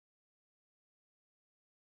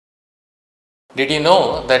Did you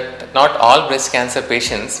know that not all breast cancer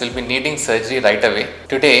patients will be needing surgery right away?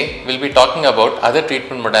 Today, we'll be talking about other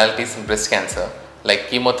treatment modalities in breast cancer like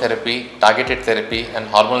chemotherapy, targeted therapy and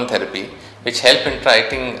hormonal therapy, which help in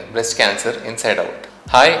treating breast cancer inside out.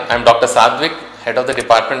 Hi, I'm Dr. Saadvik, Head of the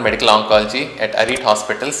Department Medical Oncology at Arete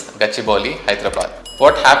Hospitals, Gachibowli, Hyderabad.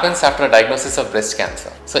 What happens after a diagnosis of breast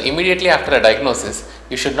cancer? So immediately after a diagnosis,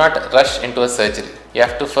 you should not rush into a surgery. You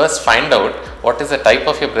have to first find out what is the type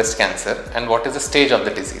of your breast cancer and what is the stage of the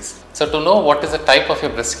disease. So to know what is the type of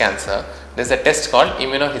your breast cancer, there is a test called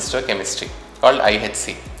immunohistochemistry called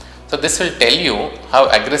IHC. So this will tell you how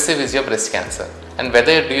aggressive is your breast cancer and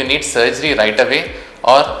whether do you need surgery right away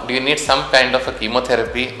or do you need some kind of a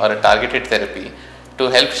chemotherapy or a targeted therapy to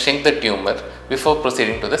help shrink the tumor before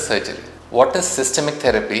proceeding to the surgery. What is systemic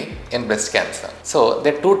therapy in breast cancer? So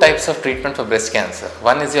there are two types of treatment for breast cancer.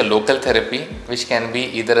 One is your local therapy, which can be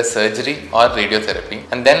either a surgery or radiotherapy,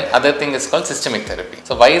 and then other thing is called systemic therapy.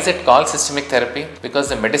 So why is it called systemic therapy? Because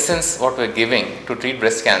the medicines what we are giving to treat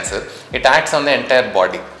breast cancer, it acts on the entire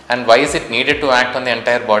body. And why is it needed to act on the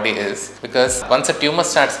entire body is because once a tumor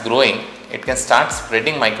starts growing, it can start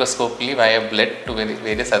spreading microscopically via blood to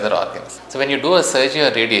various other organs. So when you do a surgery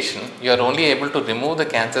or radiation, you are only able to remove the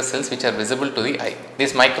cancer cells which are visible to the eye.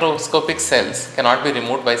 These microscopic cells cannot be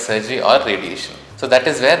removed by surgery or radiation. So that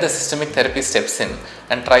is where the systemic therapy steps in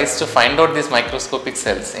and tries to find out these microscopic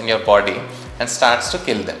cells in your body and starts to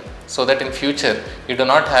kill them, so that in future you do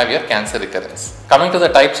not have your cancer recurrence. Coming to the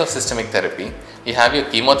types of systemic therapy, you have your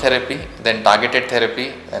chemotherapy, then targeted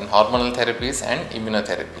therapy, then hormonal therapies and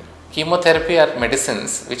immunotherapy. Chemotherapy are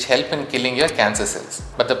medicines which help in killing your cancer cells.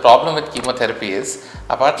 But the problem with chemotherapy is,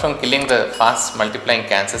 apart from killing the fast multiplying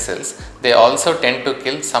cancer cells, they also tend to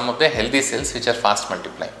kill some of the healthy cells which are fast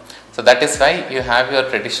multiplying. So that is why you have your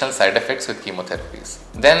traditional side effects with chemotherapies.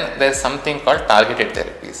 Then there is something called targeted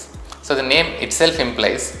therapies. So the name itself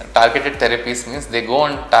implies targeted therapies means they go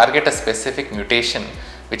and target a specific mutation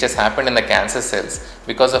which has happened in the cancer cells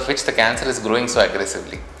because of which the cancer is growing so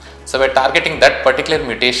aggressively. So by targeting that particular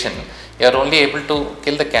mutation, you are only able to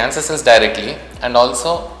kill the cancer cells directly and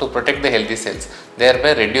also to protect the healthy cells,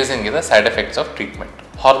 thereby reducing the side effects of treatment.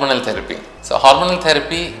 Hormonal therapy. So hormonal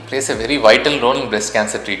therapy plays a very vital role in breast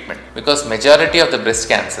cancer treatment because majority of the breast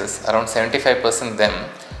cancers, around 75% of them,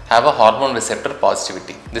 have a hormone receptor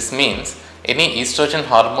positivity. This means any estrogen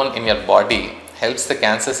hormone in your body helps the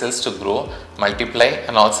cancer cells to grow, multiply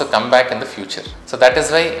and also come back in the future. So that is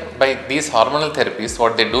why by these hormonal therapies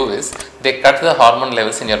what they do is they cut the hormone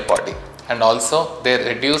levels in your body and also they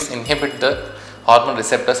inhibit the hormone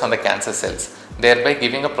receptors on the cancer cells, thereby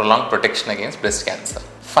giving a prolonged protection against breast cancer.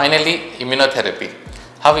 Finally, immunotherapy.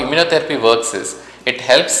 How immunotherapy works is it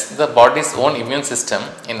helps the body's own immune system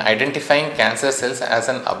in identifying cancer cells as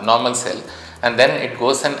an abnormal cell and then it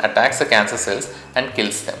goes and attacks the cancer cells and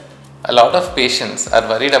kills them. A lot of patients are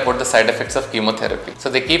worried about the side effects of chemotherapy. So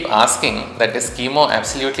they keep asking that is chemo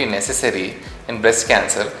absolutely necessary in breast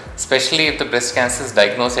cancer, especially if the breast cancer is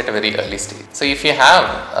diagnosed at a very early stage. So if you have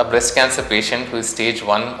a breast cancer patient who is stage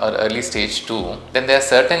 1 or early stage 2, then there are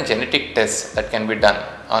certain genetic tests that can be done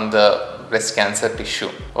on the breast cancer tissue.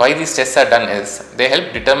 Why these tests are done is they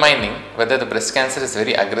help determining whether the breast cancer is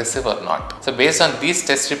very aggressive or not. So based on these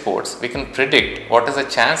test reports, we can predict what is the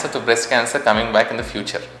chance of the breast cancer coming back in the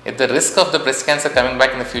future. If the risk of the breast cancer coming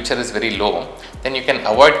back in the future is very low, then you can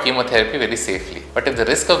avoid chemotherapy very safely. But if the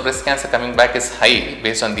risk of breast cancer coming back is high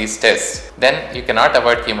based on these tests, then you cannot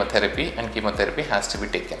avoid chemotherapy and chemotherapy has to be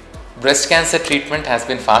taken. Breast cancer treatment has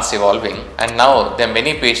been fast evolving and now there are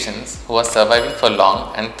many patients who are surviving for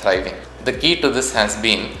long and thriving. The key to this has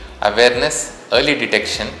been awareness, early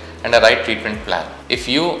detection and a right treatment plan. If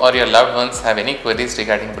you or your loved ones have any queries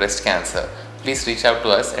regarding breast cancer, please reach out to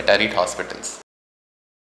us at Arete Hospitals.